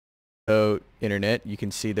So, internet, you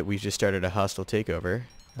can see that we just started a hostile takeover.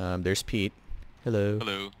 There's Pete. Hello.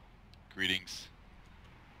 Hello. Greetings.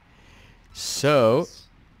 So,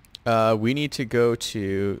 we need to go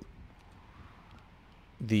to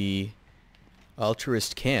the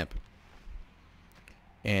altruist camp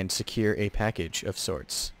and secure a package of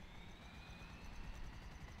sorts.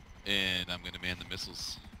 And I'm going to man the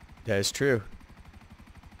missiles. That is true.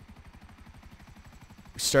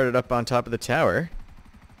 We started up on top of the tower,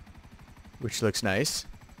 which looks nice.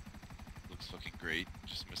 Looks fucking great.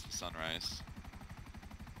 Just missed the sunrise.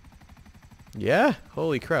 Yeah?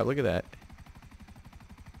 Holy crap, look at that.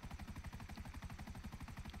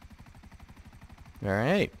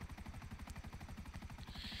 Alright.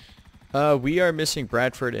 We are missing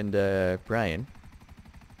Bradford and Brian.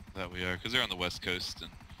 That we are, because they're on the west coast, and,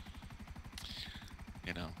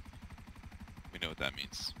 you know, we know what that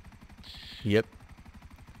means. Yep.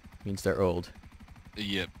 Means they're old.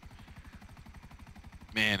 Yep.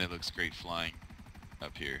 Man, it looks great flying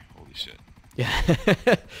up here. Holy shit. Yeah.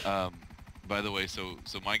 By the way, so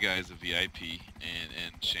my guy is a VIP,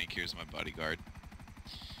 and Shank here is my bodyguard,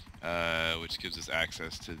 which gives us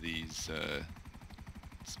access to these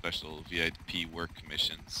special VIP work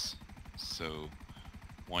missions. So,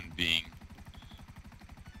 one being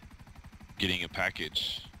getting a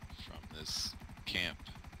package from this camp,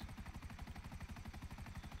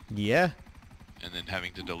 Yeah. and then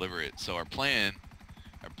having to deliver it. So our plan,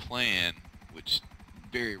 which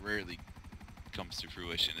very rarely comes to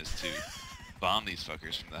fruition, is to bomb these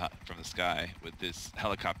fuckers from the sky with this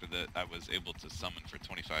helicopter that I was able to summon for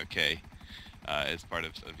 25k as part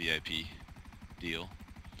of a VIP deal,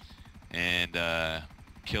 and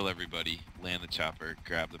kill everybody, land the chopper,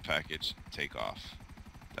 grab the package, take off.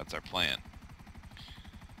 That's our plan.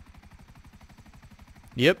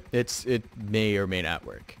 Yep. It may or may not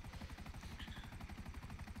work.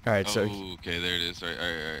 All right. So. Okay, there it is. All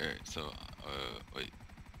right. So, wait,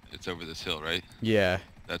 it's over this hill, right? Yeah.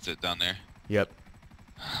 That's it down there. Yep.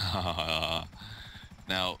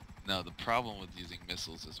 Now the problem with using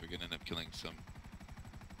missiles is we're gonna end up killing some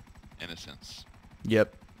innocents.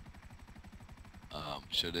 Yep.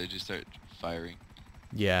 Should I just start firing?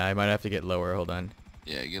 Yeah. I might have to get lower. Hold on.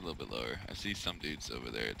 Yeah, get a little bit lower. I see some dudes over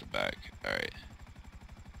there at the back. All right.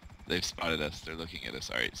 They've spotted us. They're looking at us.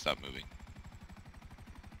 All right, stop moving.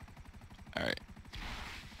 All right.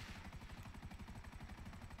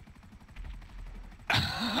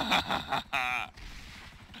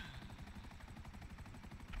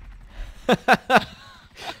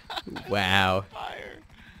 Wow. Fire.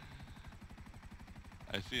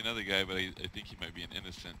 I see another guy, but I think he might be an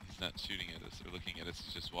innocent. He's not shooting at us or looking at us.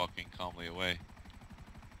 He's just walking calmly away.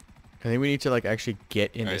 I think we need to like actually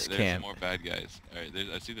get in this There's camp. some more bad guys. All right,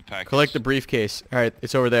 I see the package. Collect the briefcase. All right,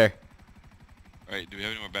 it's over there. All right, do we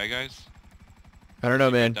have any more bad guys? I don't know, I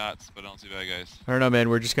see man. dots, but I don't see bad guys. I don't know, man.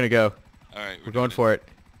 We're just gonna go. All right, We're going for it.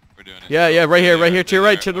 We're doing it. Yeah, yeah, right here, to your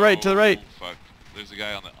right, to the right, to the right. Oh, fuck. There's a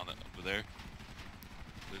guy on the over there.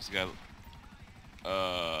 There's a guy.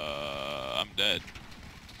 I'm dead.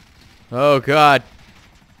 Oh God.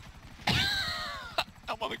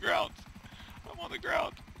 I'm on the ground. I'm on the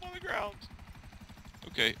ground.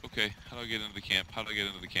 Okay. How do I get into the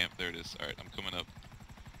camp? There it is. All right, I'm coming up.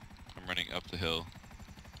 I'm running up the hill.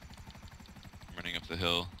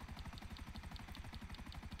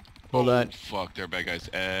 Hold on. Fuck, there are bad guys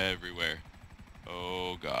everywhere.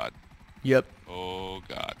 Oh God. Yep. Oh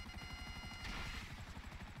God.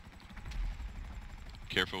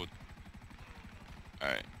 Careful with...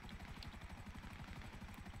 Alright.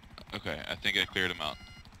 Okay, I think I cleared him out.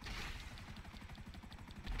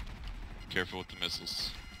 Careful with the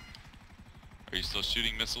missiles. Are you still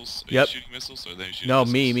shooting missiles? Are Yep. you shooting missiles, or are they shooting No,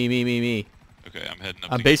 missiles? me. Okay, I'm heading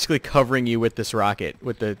up I'm to basically covering you with this rocket,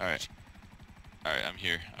 with the... Alright, I'm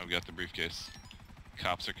here. I've got the briefcase.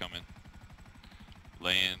 Cops are coming.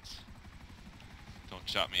 Land. Don't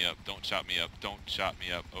chop me up.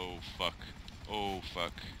 Oh,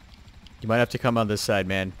 fuck. You might have to come on this side,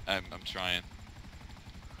 man. I'm trying.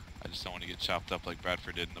 I just don't want to get chopped up like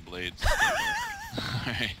Bradford did in the blades.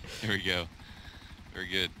 Alright, here we go. Very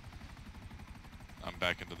good. I'm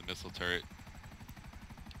back into the missile turret.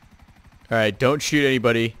 Alright, don't shoot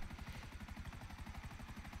anybody.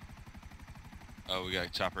 Oh, we got a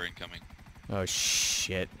chopper incoming. Oh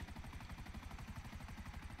shit.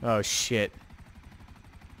 Oh shit.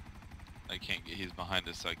 I can't get, he's behind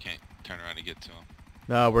us, so I can't turn around and get to him.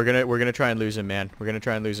 No, we're gonna try and lose him, man. We're gonna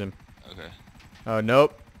try and lose him. Okay. Oh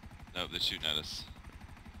nope. Nope, they're shooting at us.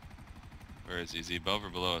 Where is he? Is he above or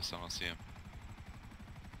below us? I don't see him.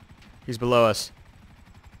 He's below us.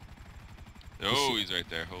 Oh, he's right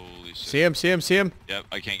there. Holy shit. See him, see him, see him. Yep,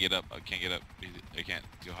 I can't get up. I can't get up. I can't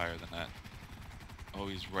go higher than that. Oh,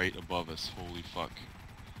 he's right above us. Holy fuck.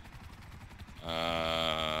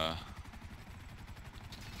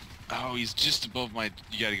 Oh, he's just above my...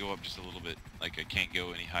 You gotta go up just a little bit. Like, I can't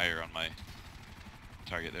go any higher on my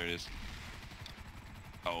target. There it is.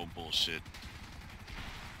 Oh, bullshit.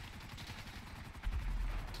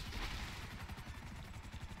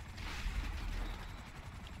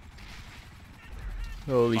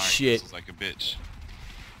 Holy Firing shit. missiles like a bitch.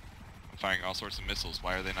 I'm firing all sorts of missiles.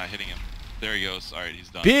 Why are they not hitting him? There he goes. Alright, he's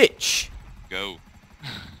done. Bitch! Go.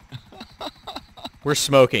 We're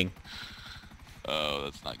smoking. Oh,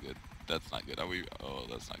 that's not good. That's not good. Are we? Oh,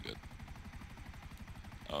 that's not good.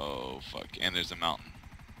 Oh, fuck. And there's a mountain.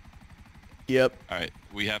 Yep. Alright,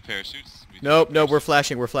 we have parachutes. We do Nope, have no, we're parachutes.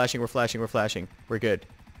 flashing, we're flashing, we're flashing, we're flashing. We're good.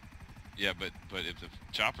 Yeah, but if the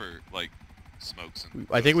chopper, like, smokes and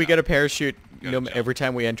I think goes we down, get a parachute gotta jump. every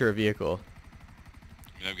time we enter a vehicle.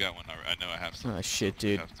 I mean, I've got one. I know I have some. Oh shit, so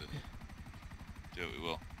if we dude. have to do it, we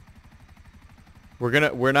will.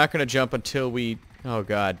 We're not gonna jump until we... Oh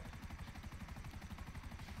god.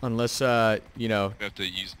 Unless, you know... We have to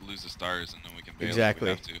lose the stars and then we can bail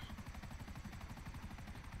Exactly. if we have to.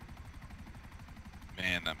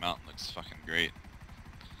 Man, that mountain looks fucking great.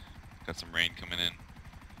 Got some rain coming in.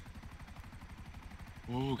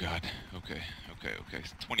 Oh god. Okay.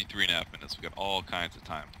 23.5 minutes. We got all kinds of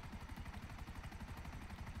time.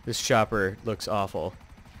 This chopper looks awful.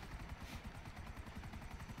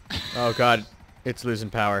 Oh god, it's losing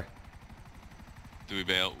power. Do we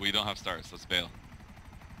bail? We don't have stars. Let's bail.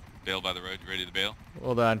 Bail by the road. You ready to bail?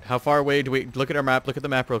 Hold on. How far away do we... Look at our map. Look at the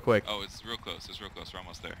map real quick. Oh, it's real close. It's real close. We're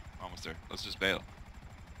almost there. Almost there. Let's just bail.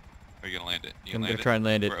 Are you gonna land it? You I'm gonna gonna land try and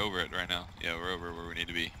land it. We're over it right now. Yeah, we're over where we need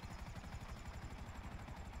to be.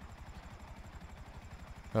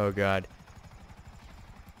 Oh god.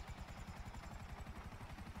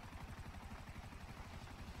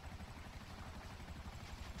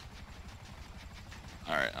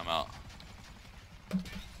 Alright, I'm out.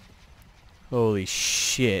 Holy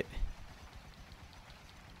shit.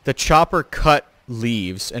 The chopper cut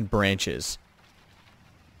leaves and branches.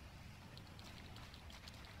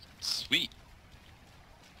 Sweet.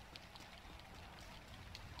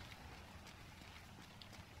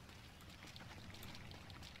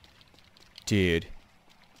 Dude.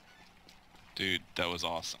 Dude, that was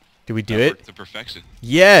awesome. Did we do That it? worked to perfection.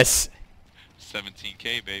 Yes!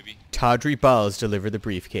 17K, baby. Tawdry Ballz deliver the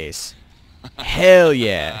briefcase. Hell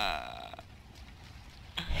yeah. Ah.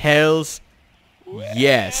 Hells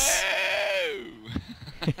yes.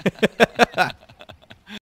 Woo!